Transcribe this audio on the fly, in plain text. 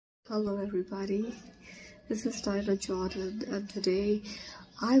Hello everybody, this is Tyler Jordan, and today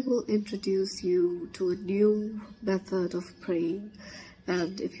I will introduce you to a new method of praying.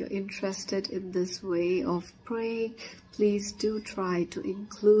 And if you're interested in this way of praying, please do try to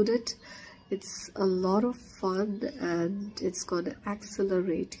include it. It's a lot of fun and it's going to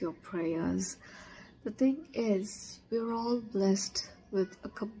accelerate your prayers. The thing is, we're all blessed with a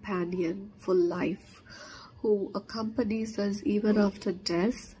companion for life who accompanies us even after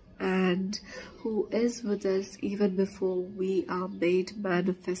death, and who is with us even before we are made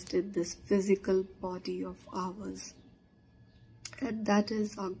manifest in this physical body of ours. And that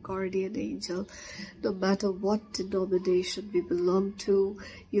is our guardian angel. No matter what denomination we belong to,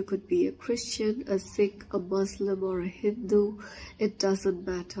 you could be a Christian, a Sikh, a Muslim, or a Hindu, it doesn't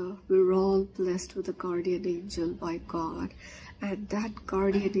matter. We're all blessed with a guardian angel by God. And that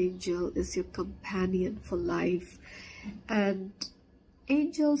guardian angel is your companion for life. And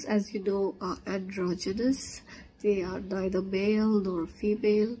angels, as you know, are androgynous. They are neither male nor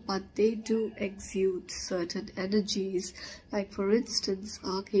female, but they do exude certain energies. Like for instance,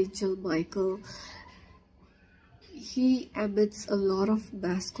 Archangel Michael, he emits a lot of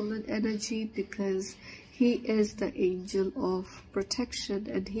masculine energy because he is the angel of protection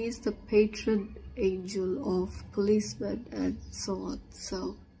and he is the patron angel of policemen and so on.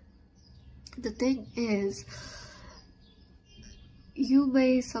 So the thing is, you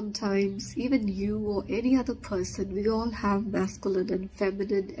may sometimes, even you or any other person, we all have masculine and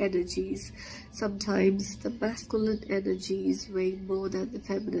feminine energies. Sometimes the masculine energies weigh more than the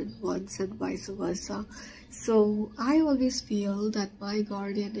feminine ones and vice versa. So I always feel that my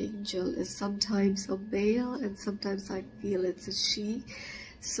guardian angel is sometimes a male and sometimes I feel it's a she.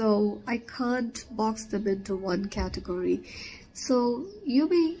 So I can't box them into one category. So you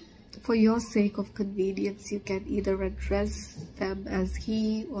may, for your sake of convenience, you can either address them as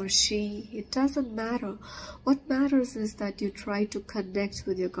he or she. It doesn't matter. What matters is that you try to connect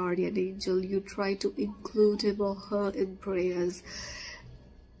with your guardian angel. You try to include him or her in prayers.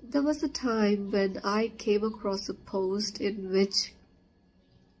 There was a time when I came across a post in which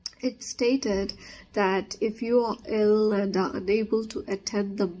it stated that if you are ill and are unable to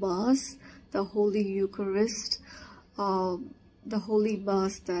attend the Mass, the Holy Eucharist, the Holy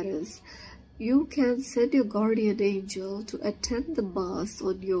Mass that is, you can send your guardian angel to attend the Mass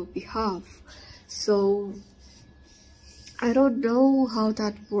on your behalf. So I don't know how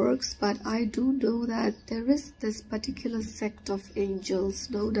that works, but I do know that there is this particular sect of angels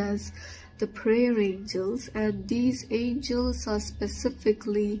known as the prayer angels, and these angels are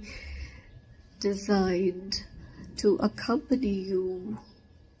specifically designed to accompany you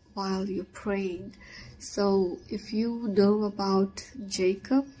while you're praying. So if you know about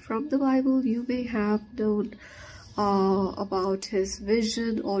Jacob from the Bible, you may have known about his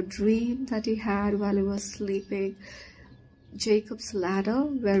vision or dream that he had while he was sleeping. Jacob's ladder,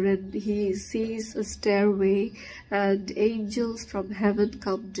 wherein he sees a stairway and angels from heaven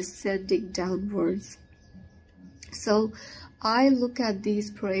come descending downwards. So I look at these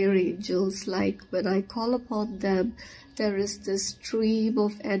prayer angels like when I call upon them, there is this stream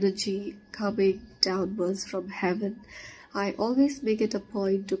of energy coming downwards from heaven. I always make it a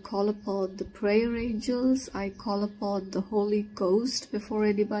point to call upon the prayer angels. I call upon the Holy Ghost before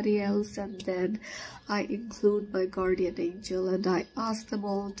anybody else, and then I include my guardian angel and I ask them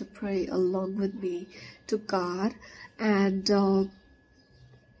all to pray along with me to God. And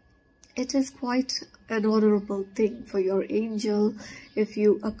it is quite an honorable thing for your angel. If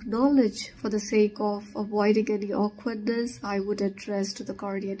you acknowledge, for the sake of avoiding any awkwardness, I would address to the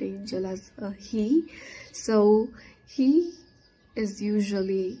guardian angel as a he. So he is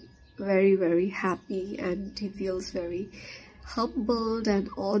usually very, very happy and he feels very humbled and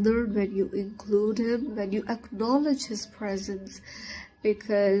honored when you include him, when you acknowledge his presence,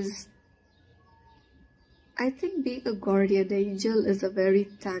 because I think being a guardian angel is a very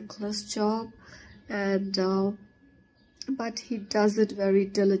thankless job, and but he does it very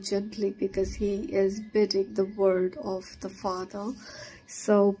diligently because he is bidding the word of the Father.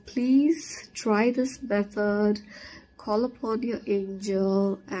 So please try this method, call upon your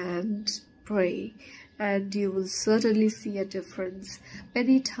angel and pray, and you will certainly see a difference.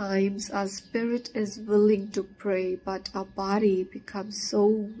 Many times our spirit is willing to pray, but our body becomes so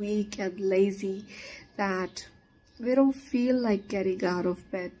weak and lazy that we don't feel like getting out of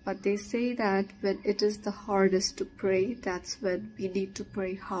bed. But they say that when it is the hardest to pray, that's when we need to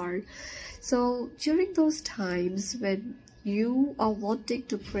pray hard. So during those times when you are wanting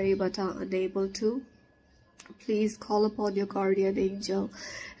to pray but are unable to, please call upon your guardian angel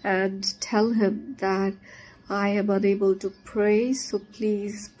and tell him that I am unable to pray, so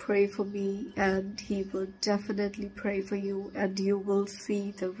please pray for me, and he will definitely pray for you, and you will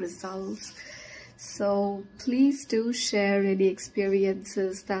see the results. So please do share any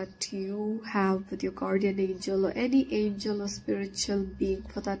experiences that you have with your guardian angel, or any angel or spiritual being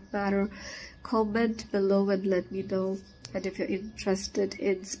for that matter. Comment below and let me know. And if you're interested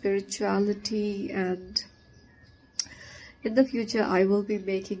in spirituality, and in the future I will be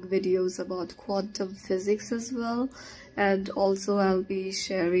making videos about quantum physics as well, and also I'll be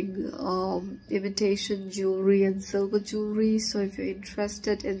sharing imitation jewelry and silver jewelry. So if you're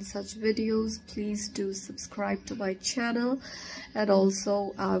interested in such videos, please do subscribe to my channel. And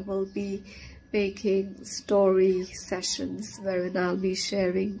also I will be making story sessions wherein I'll be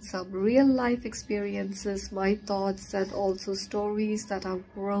sharing some real life experiences, my thoughts, and also stories that I've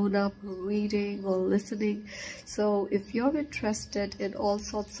grown up reading or listening. So if you're interested in all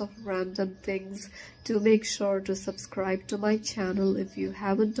sorts of random things, do make sure to subscribe to my channel if you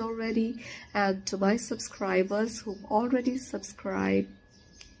haven't already. And to my subscribers who've already subscribed,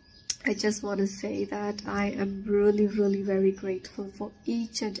 I just want to say that I am really very grateful for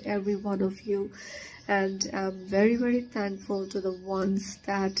each and every one of you, and I'm very thankful to the ones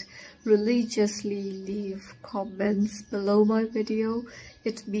that religiously leave comments below my video.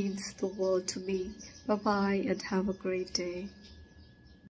 It means the world to me. Bye bye and have a great day.